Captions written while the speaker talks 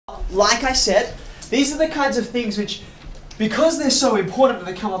like I said, these are the kinds of things which, because they're so important and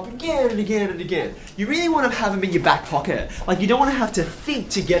they come up again and again and again, you really want to have them in your back pocket. Like, you don't want to have to think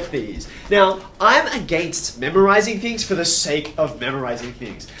to get these. Now, I'm against memorizing things for the sake of memorizing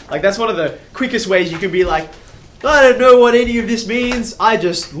things. Like, that's one of the quickest ways you can be like, I don't know what any of this means, I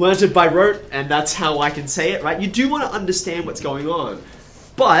just learnt it by rote and that's how I can say it, right? You do want to understand what's going on.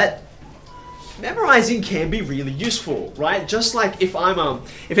 But memorizing can be really useful, right? Just like if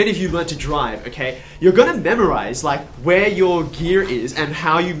any of you learn to drive, okay, you're gonna memorize like where your gear is and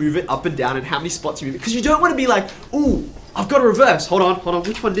how you move it up and down and how many spots you move it, because you don't want to be like, ooh, I've got to reverse. Hold on,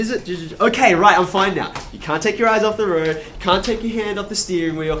 which one is it? Okay, right, I'm fine now. You can't take your eyes off the road, you can't take your hand off the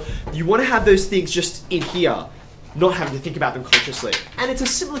steering wheel. You want to have those things just in here, not having to think about them consciously. And it's a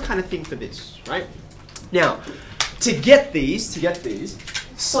similar kind of thing for this, right? Now, to get these,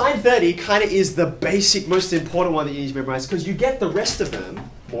 sine 30 kind of is the basic, most important one that you need to memorize, because you get the rest of them,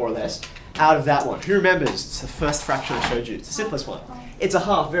 more or less, out of that one. Who remembers? It's the first fraction I showed you. It's the simplest one. It's a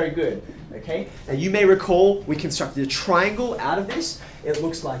half, very good. Okay? Now you may recall we constructed a triangle out of this. It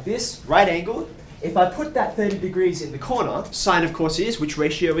looks like this, right angle. If I put that 30 degrees in the corner, sine of course is, which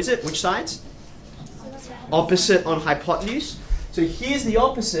ratio is it? Which sides? Opposite on hypotenuse. So here's the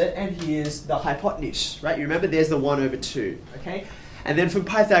opposite and here's the hypotenuse, right? You remember there's the 1 over 2, okay? And then from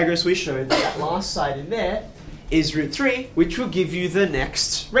Pythagoras we showed that last side in there is root 3, which will give you the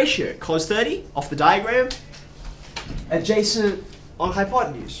next ratio. Cos 30 off the diagram, adjacent on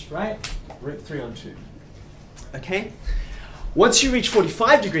hypotenuse, right? Root 3 on 2, okay? Once you reach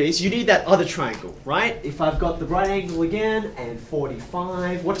 45 degrees, you need that other triangle, right? If I've got the right angle again and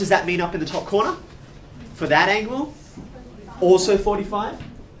 45, what does that mean up in the top corner? For that angle? Also 45.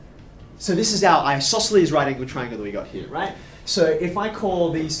 So this is our isosceles right angle triangle that we got here, right? So if I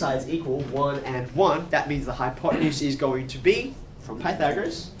call these sides equal, 1 and 1, that means the hypotenuse is going to be, from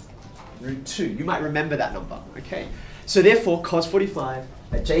Pythagoras, root 2. You might remember that number, okay? So therefore, cos 45,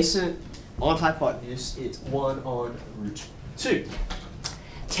 adjacent on hypotenuse, it's 1 on root 2.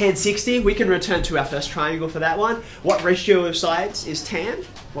 Tan 60, we can return to our first triangle for that one. What ratio of sides is tan?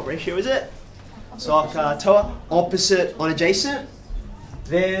 What ratio is it? So toa, opposite on adjacent.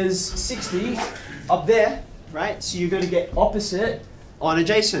 There's 60 up there, right? So you're going to get opposite on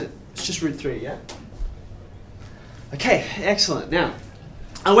adjacent. It's just root 3, yeah? Okay, excellent. Now,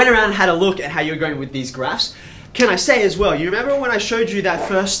 I went around and had a look at how you're going with these graphs. Can I say as well, you remember when I showed you that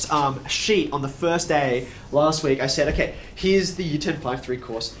first sheet on the first day last week, I said, okay, here's the U10 5.3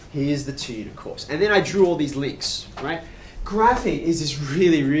 course, here's the 2-unit course. And then I drew all these links, right? Graphing is this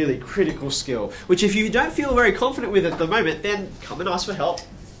really, really critical skill, which if you don't feel very confident with at the moment, then come and ask for help.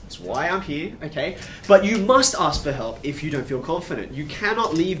 That's why I'm here, okay? But you must ask for help if you don't feel confident. You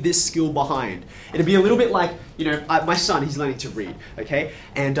cannot leave this skill behind. It'll be a little bit like, you know, my son, he's learning to read, okay?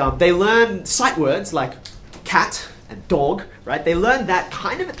 And they learn sight words like cat and dog, right? They learn that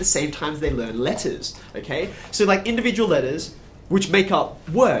kind of at the same time as they learn letters, okay? So like individual letters which make up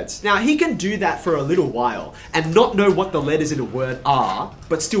words. Now he can do that for a little while and not know what the letters in a word are,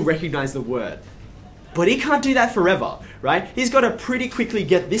 but still recognize the word. But he can't do that forever, right? He's got to pretty quickly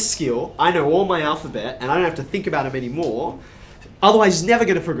get this skill. I know all my alphabet and I don't have to think about him anymore. Otherwise he's never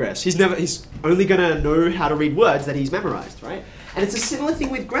going to progress. He's only going to know how to read words that he's memorized, right? And it's a similar thing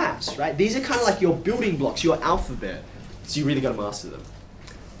with graphs, right? These are kind of like your building blocks, your alphabet. So you really got to master them.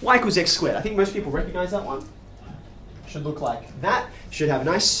 Y equals x squared. I think most people recognize that one. Should look like that. Should have a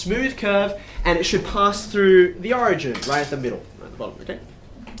nice smooth curve, and it should pass through the origin, right at the middle, right at the bottom, okay?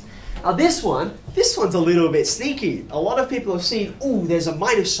 Now this one's a little bit sneaky. A lot of people have seen, ooh, there's a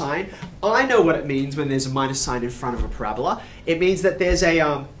minus sign. I know what it means when there's a minus sign in front of a parabola. It means that there's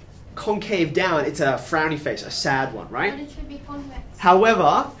a concave down. It's a frowny face, a sad one, right? But it should be convex.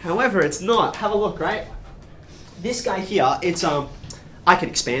 However, it's not. Have a look, right? This guy here, it's I can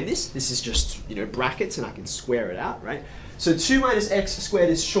expand this. This is just, you know, brackets and I can square it out, right? So 2 minus x squared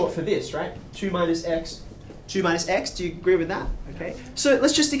is short for this, right? 2 minus x, do you agree with that? Okay. So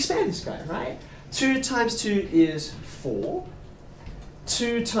let's just expand this guy, right? 2 times 2 is 4.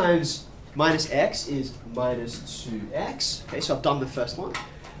 2 times minus x is minus 2x. Okay, so I've done the first one.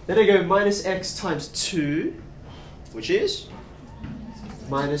 Then I go minus x times 2, which is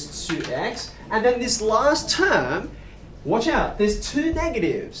minus 2x. And then this last term, watch out, there's 2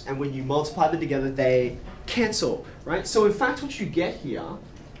 negatives, and when you multiply them together, they cancel, right? So in fact, what you get here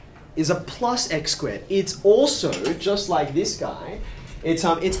is a plus x squared. It's also, just like this guy, it's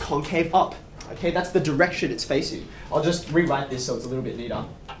concave up, okay? That's the direction it's facing. I'll just rewrite this so it's a little bit neater.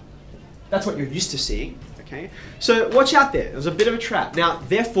 That's what you're used to seeing, okay? So watch out there, there's a bit of a trap. Now,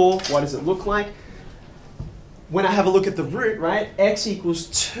 therefore, what does it look like? when I have a look at the root, right, x equals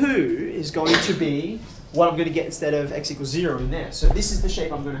 2 is going to be what I'm going to get instead of x equals 0 in there. So this is the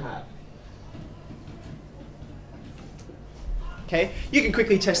shape I'm going to have. Okay, you can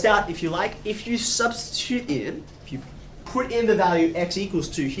quickly test out if you like. If you substitute in, if you put in the value x equals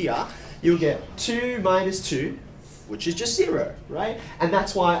 2 here, you'll get 2 minus 2, which is just 0, right? And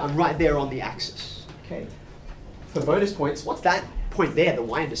that's why I'm right there on the axis, okay? For bonus points, what's that point there, the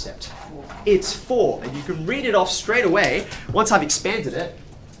y-intercept? It's 4, and you can read it off straight away. Once I've expanded it,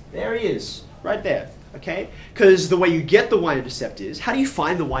 there he is, right there, okay? Because the way you get the y-intercept is, how do you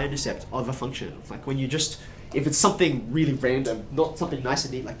find the y-intercept of a function? Like when you just, if it's something really random, not something nice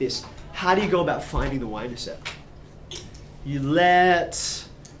and neat like this, how do you go about finding the y-intercept? You let,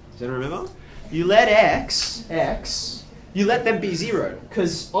 does anyone remember? You let x, you let them be 0,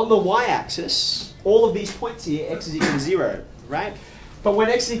 because on the y-axis, all of these points here, x is equal to 0, right? But when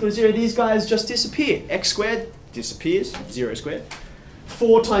x is equal to 0, these guys just disappear. X squared disappears, 0 squared.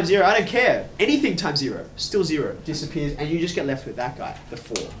 4 times 0, I don't care. Anything times 0, still 0, disappears, and you just get left with that guy, the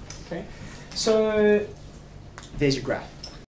 4, okay? So, there's your graph.